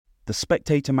The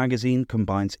Spectator magazine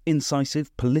combines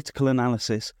incisive political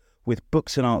analysis with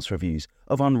books and arts reviews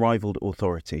of unrivaled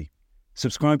authority.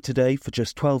 Subscribe today for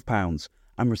just £12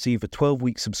 and receive a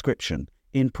 12-week subscription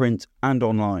in print and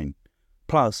online,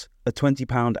 plus a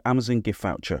 £20 Amazon gift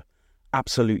voucher,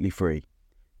 absolutely free.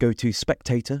 Go to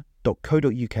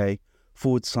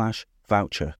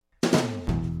spectator.co.uk/voucher.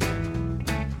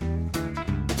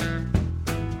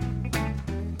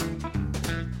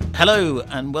 Hello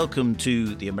and welcome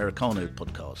to the Americano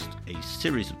podcast, a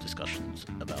series of discussions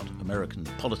about American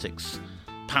politics,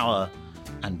 power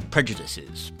and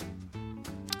prejudices.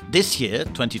 This year,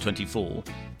 2024,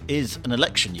 is an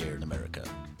election year in America,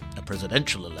 a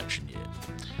presidential election year.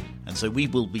 And so we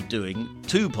will be doing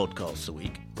 2 podcasts a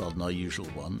week rather than our usual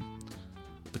one,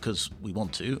 because we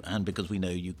want to and because we know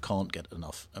you can't get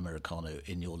enough Americano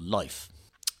in your life.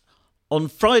 On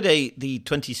Friday, the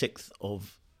 26th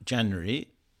of January,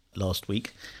 last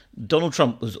week, Donald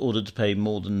Trump was ordered to pay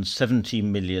more than $70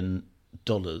 million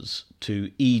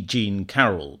to E. Jean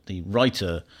Carroll, the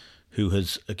writer who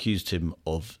has accused him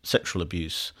of sexual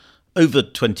abuse over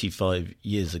 25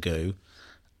 years ago.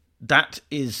 That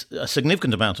is a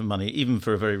significant amount of money, even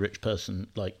for a very rich person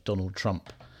like Donald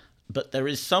Trump. But there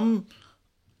is some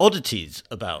oddities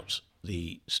about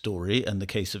the story and the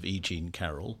case of E. Jean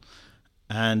Carroll.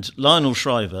 And Lionel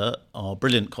Shriver, our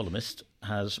brilliant columnist,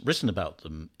 has written about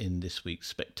them in this week's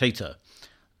Spectator.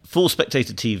 For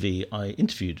Spectator TV, I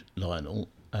interviewed Lionel,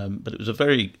 but it was a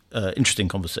very interesting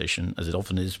conversation, as it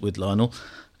often is with Lionel,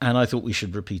 and I thought we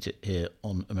should repeat it here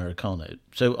on Americano.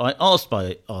 So I asked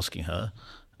by asking her,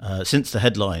 since the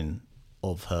headline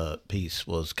of her piece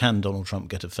was, "Can Donald Trump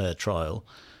get a fair trial?"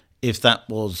 if that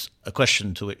was a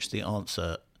question to which the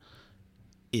answer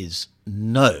is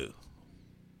no.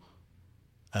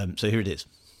 So here it is.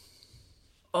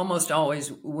 Almost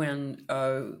always when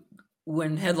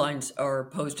headlines are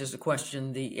posed as a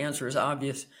question, the answer is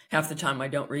obvious. Half the time I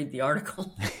don't read the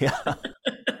article. Yeah.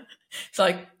 It's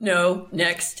like, no,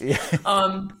 next. Yeah.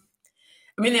 I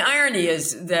mean, the irony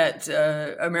is that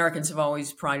Americans have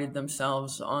always prided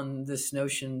themselves on this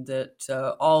notion that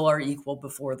all are equal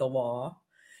before the law.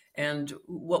 And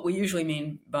what we usually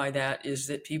mean by that is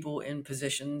that people in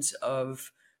positions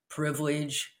of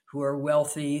privilege, who are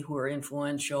wealthy, who are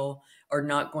influential, are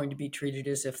not going to be treated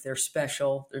as if they're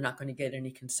special. They're not going to get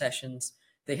any concessions.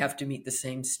 They have to meet the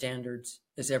same standards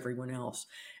as everyone else.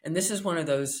 And this is one of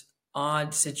those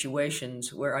odd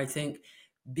situations where I think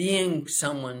being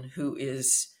someone who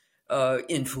is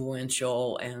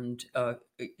influential and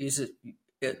is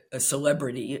a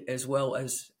celebrity, as well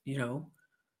as,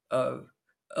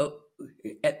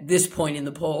 at this point in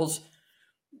the polls,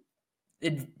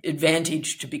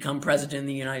 advantage to become president of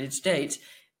the United States,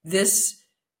 this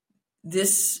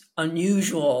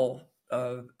unusual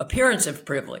appearance of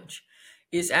privilege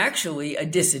is actually a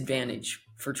disadvantage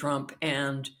for Trump,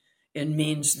 and it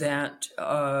means that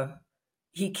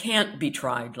he can't be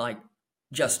tried like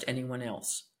just anyone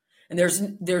else. And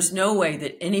there's no way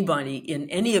that anybody in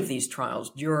any of these trials,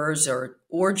 jurors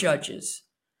or judges,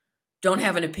 don't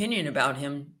have an opinion about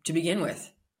him to begin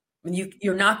with. I mean,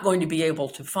 you're not going to be able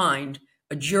to find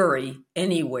a jury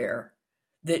anywhere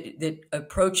that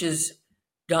approaches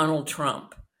Donald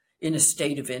Trump in a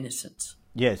state of innocence.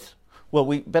 Yes. Well,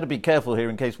 we better be careful here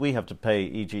in case we have to pay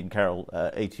E. Jean Carroll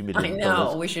 $80 million. I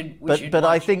know, we should. But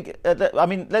I think,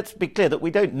 let's be clear that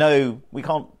we don't know, we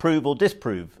can't prove or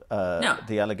disprove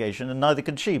the allegation, and neither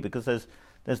can she, because there's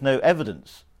no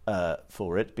evidence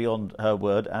for it beyond her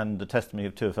word and the testimony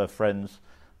of 2 of her friends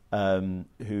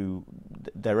who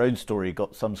their own story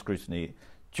got some scrutiny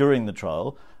during the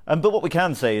trial. But what we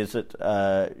can say is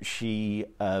that she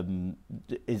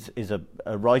is a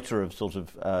writer of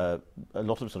a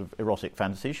lot of sort of erotic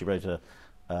fantasy. She wrote a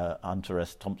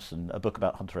book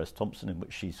about Hunter S. Thompson, in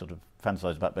which she sort of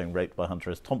fantasized about being raped by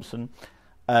Hunter S. Thompson.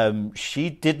 She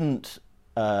didn't.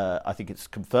 I think it's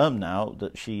confirmed now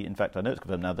that she. In fact, I know it's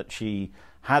confirmed now that she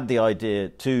had the idea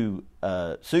to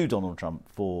sue Donald Trump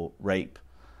for rape.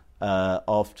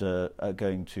 After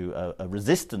going to a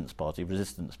resistance party,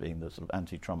 resistance being the sort of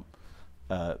anti-Trump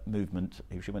movement.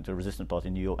 She went to a resistance party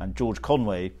in New York, and George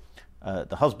Conway,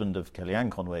 the husband of Kellyanne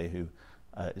Conway, who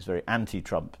is very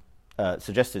anti-Trump,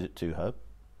 suggested it to her.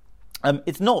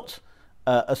 It's not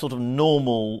a sort of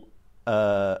normal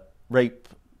rape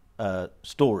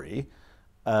story,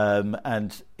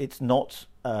 and it's not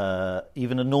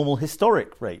even a normal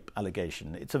historic rape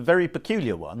allegation. It's a very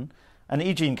peculiar one. And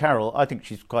E. Jean Carroll, I think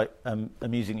she's quite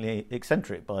amusingly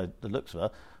eccentric by the looks of her,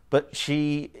 but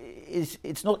she is.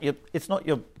 It's not your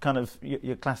kind of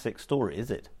your classic story,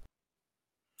 is it?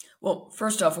 Well,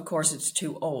 first off, of course, it's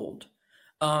too old.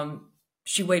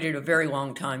 she waited a very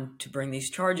long time to bring these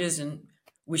charges, and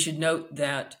we should note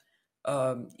that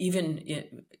even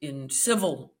in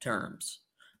civil terms,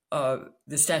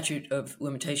 the statute of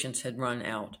limitations had run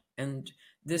out. And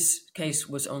this case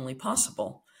was only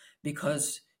possible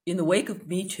because in the wake of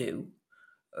Me Too,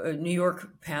 New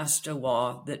York passed a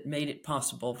law that made it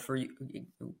possible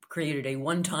created a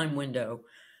one-time window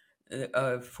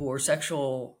for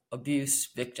sexual abuse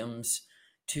victims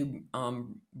to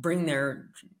bring their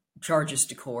charges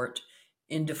to court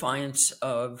in defiance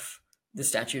of the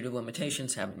statute of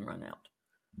limitations having run out.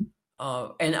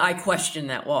 And I question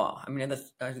that law. I mean,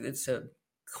 it's a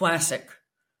classic,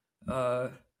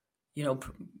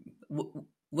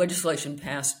 legislation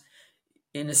passed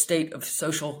in a state of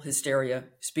social hysteria,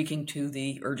 speaking to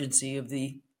the urgency of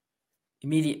the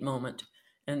immediate moment.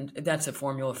 And that's a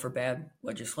formula for bad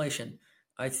legislation.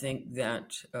 I think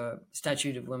that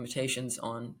statute of limitations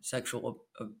on sexual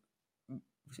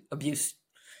abuse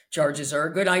charges are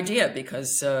a good idea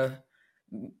because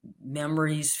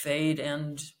memories fade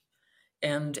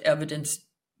and evidence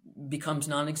becomes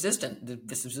non-existent.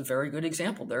 This is a very good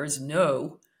example. There is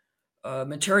no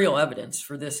material evidence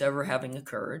for this ever having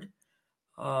occurred,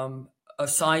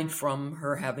 aside from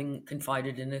her having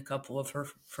confided in a couple of her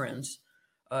friends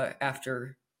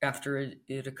after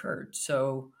it occurred.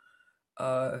 So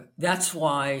that's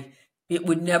why it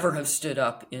would never have stood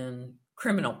up in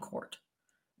criminal court,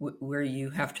 where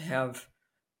you have to have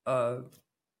an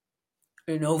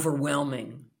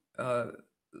overwhelming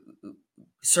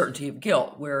certainty of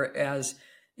guilt, whereas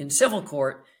in civil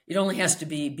court, it only has to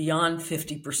be beyond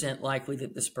 50% likely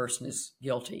that this person is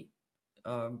guilty,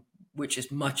 which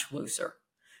is much looser,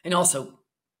 and also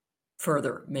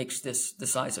further makes the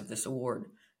size of this award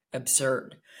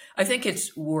absurd. I think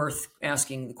it's worth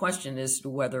asking the question as to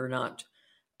whether or not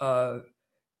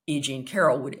E. Jean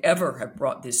Carroll would ever have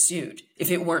brought this suit if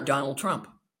it weren't Donald Trump.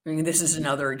 I mean, this is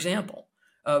another example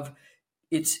of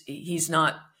he's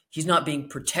not being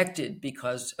protected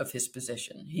because of his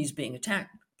position. He's being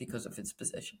attacked because of his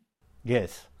position.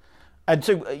 Yes. And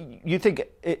so you think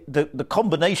the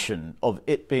combination of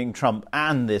it being Trump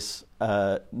and this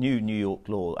new New York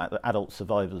law, adult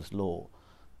survivors law,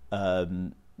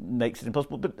 makes it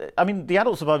impossible. But I mean, the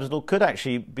adult survivors law could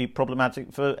actually be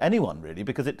problematic for anyone, really,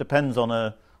 because it depends on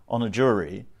a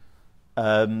jury.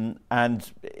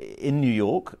 And in New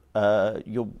York,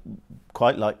 you're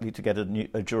quite likely to get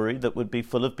a jury that would be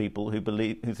full of people who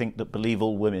think that believe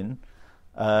all women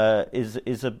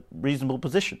is a reasonable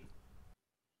position.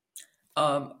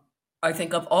 I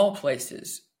think of all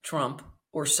places, Trump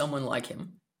or someone like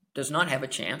him does not have a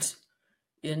chance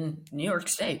in New York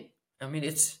State. I mean,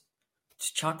 it's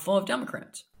chock full of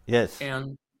Democrats. Yes,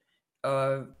 and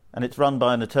it's run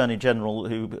by an attorney general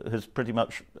who has pretty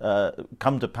much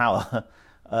come to power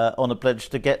on a pledge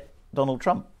to get Donald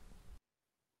Trump.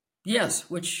 Yes,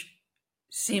 which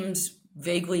seems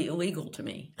vaguely illegal to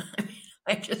me.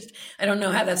 I don't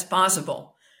know how that's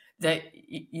possible. That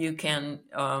you can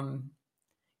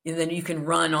then you can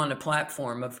run on a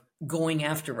platform of going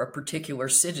after a particular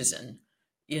citizen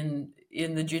in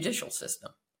the judicial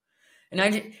system.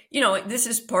 And this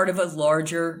is part of a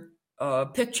larger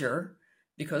picture,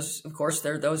 because of course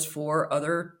there are those 4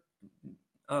 other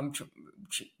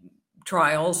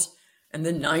trials and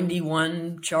the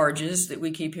 91 charges that we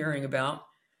keep hearing about.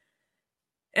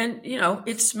 And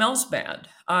it smells bad.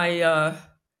 I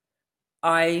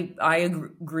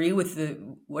agree with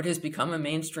what has become a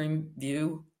mainstream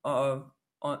view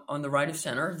on the right of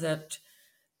center that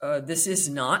this is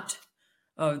not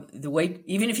the way.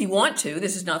 Even if you want to,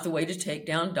 this is not the way to take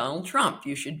down Donald Trump.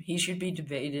 He should be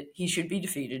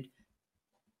defeated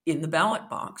in the ballot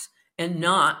box and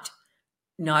not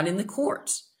in the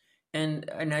courts.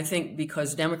 And I think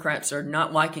because Democrats are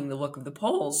not liking the look of the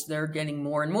polls, they're getting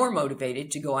more and more motivated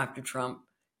to go after Trump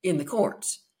in the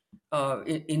courts,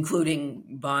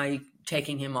 including by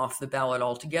taking him off the ballot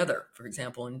altogether, for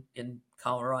example, in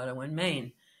Colorado and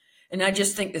Maine. And I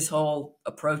just think this whole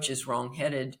approach is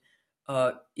wrongheaded.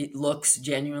 It looks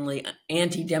genuinely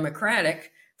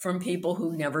anti-democratic from people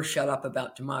who never shut up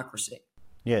about democracy.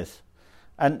 Yes.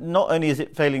 And not only is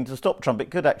it failing to stop Trump, it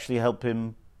could actually help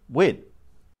him win.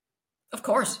 Of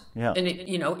course. Yeah. And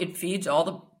it feeds all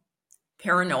the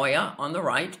paranoia on the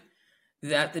right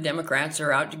that the Democrats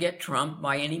are out to get Trump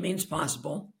by any means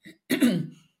possible.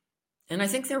 And I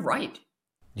think they're right.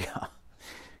 Yeah.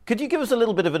 Could you give us a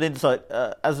little bit of an insight,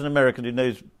 as an American who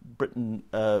knows Britain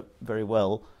very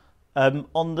well,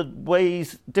 on the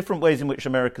different ways in which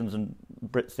Americans and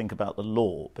Brits think about the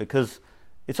law? Because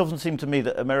it's often seemed to me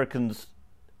that Americans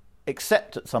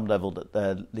accept at some level that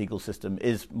their legal system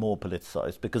is more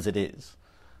politicised, because it is.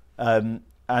 And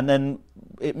And then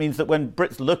it means that when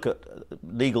Brits look at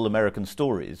legal American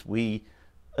stories, we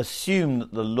assume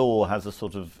that the law has a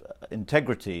sort of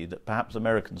integrity that perhaps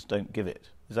Americans don't give it.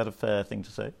 Is that a fair thing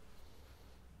to say?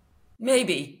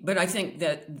 Maybe, but I think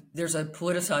that there's a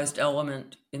politicized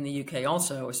element in the UK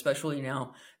also, especially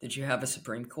now that you have a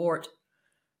Supreme Court.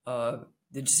 The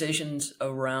decisions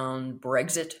around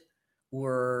Brexit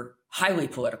were highly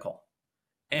political.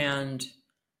 And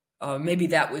maybe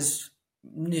that was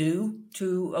new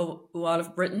to a lot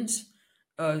of Britons,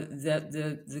 that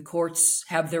the courts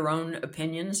have their own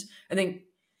opinions. I think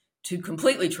to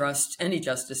completely trust any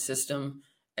justice system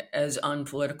as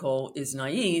unpolitical is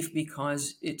naive,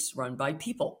 because it's run by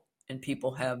people, and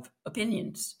people have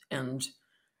opinions, and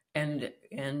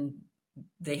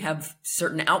they have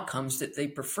certain outcomes that they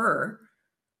prefer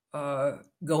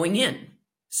going in.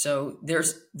 So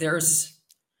there's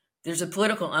a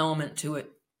political element to it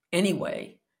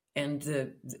anyway,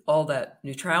 and all that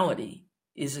neutrality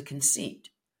is a conceit.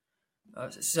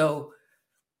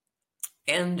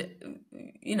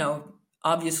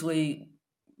 Obviously,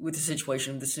 with the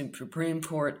situation of the Supreme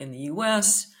Court in the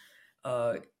U.S.,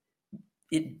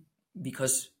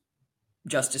 because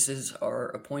justices are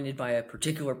appointed by a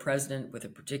particular president with a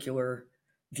particular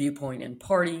viewpoint and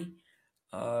party,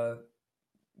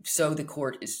 so the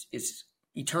court is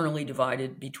eternally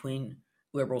divided between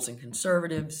liberals and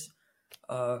conservatives.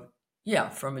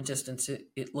 From a distance,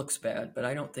 it looks bad, but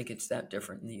I don't think it's that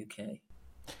different in the UK.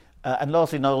 And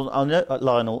lastly,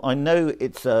 Lionel, I know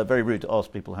it's very rude to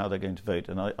ask people how they're going to vote,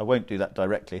 and I won't do that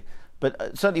directly.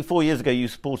 But certainly 4 years ago, you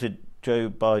supported Joe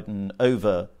Biden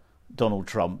over Donald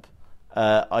Trump.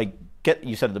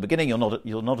 You said at the beginning you're not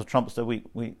a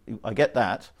Trumpster. I get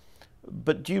that,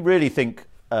 but do you really think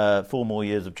 4 more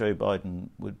years of Joe Biden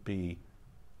would be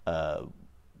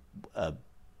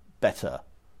better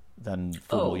than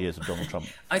 4 more years of Donald Trump?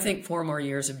 I think 4 more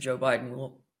years of Joe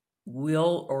Biden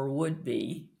will or would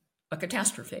be a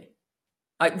catastrophe.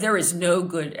 There is no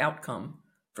good outcome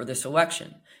for this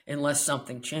election unless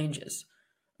something changes.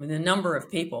 I mean, the number of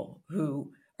people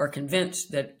who are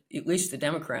convinced that at least the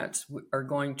Democrats are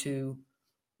going to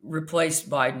replace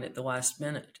Biden at the last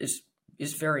minute is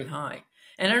very high.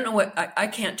 And I don't know I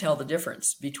can't tell the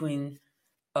difference between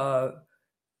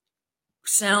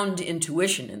sound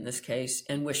intuition in this case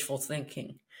and wishful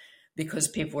thinking, because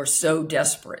people are so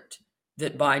desperate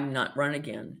that Biden not run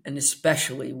again, and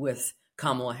especially with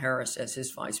Kamala Harris as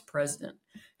his vice president.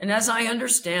 And as I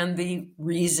understand the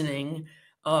reasoning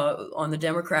on the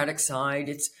Democratic side,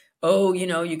 it's,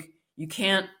 you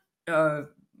can't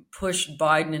push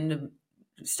Biden into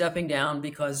stepping down,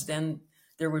 because then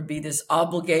there would be this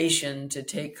obligation to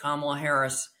take Kamala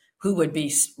Harris, who would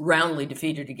be roundly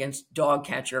defeated against dog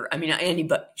catcher. I mean,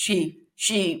 anybody,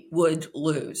 she would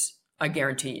lose, I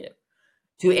guarantee you,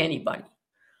 to anybody.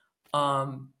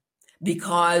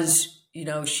 Because,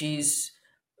 she's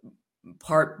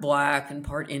part Black and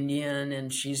part Indian,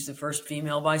 and she's the first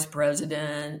female vice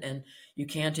president, and you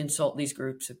can't insult these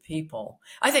groups of people.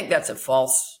 I think that's a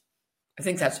false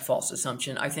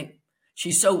assumption. I think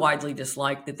she's so widely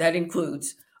disliked that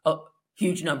includes a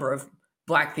huge number of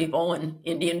Black people and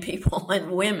Indian people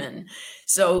and women.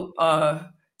 So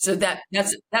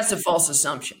that's a false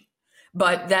assumption.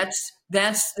 But that's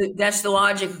the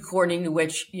logic according to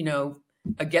which,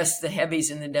 I guess the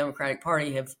heavies in the Democratic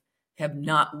Party have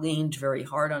not leaned very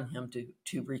hard on him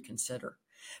to reconsider.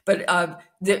 But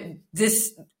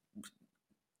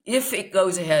if it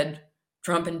goes ahead,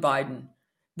 Trump and Biden,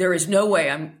 there is no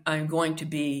way I'm going to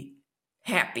be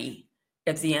happy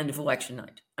at the end of election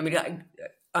night. I mean,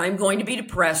 I'm going to be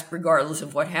depressed regardless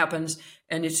of what happens,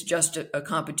 and it's just a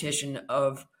competition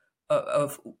of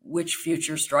which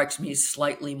future strikes me as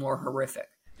slightly more horrific.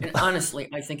 And honestly,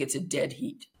 I think it's a dead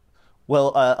heat.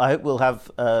 Well, I hope we'll have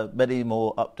many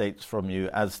more updates from you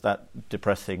as that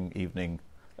depressing evening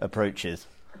approaches.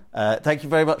 Thank you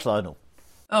very much, Lionel.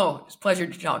 Oh, it's a pleasure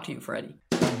to talk to you, Freddy.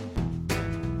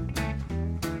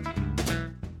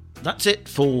 That's it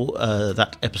for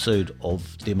that episode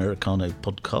of the Americano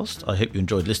podcast. I hope you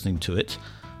enjoyed listening to it.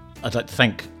 I'd like to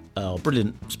thank our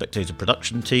brilliant Spectator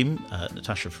production team,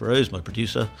 Natasha Feroz, my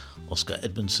producer, Oscar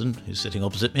Edmondson, who's sitting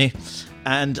opposite me.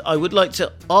 And I would like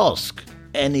to ask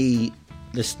any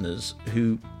listeners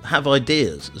who have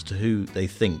ideas as to who they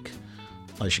think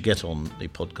I should get on the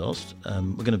podcast.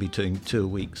 We're going to be doing 2 a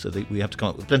week, so we have to come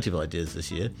up with plenty of ideas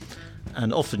this year.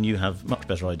 And often you have much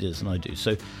better ideas than I do.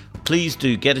 So please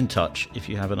do get in touch if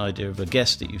you have an idea of a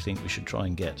guest that you think we should try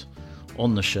and get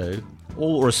on the show,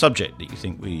 or a subject that you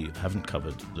think we haven't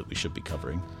covered that we should be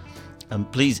covering. And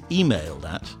please email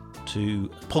that to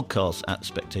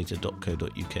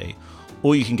podcast@spectator.co.uk,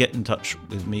 or you can get in touch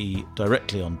with me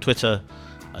directly on Twitter.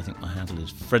 I think my handle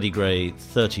is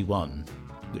FreddyGray31,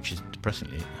 which is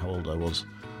depressingly how old I was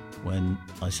when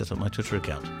I set up my Twitter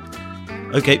account.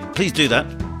 Okay, please do that.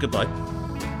 Goodbye.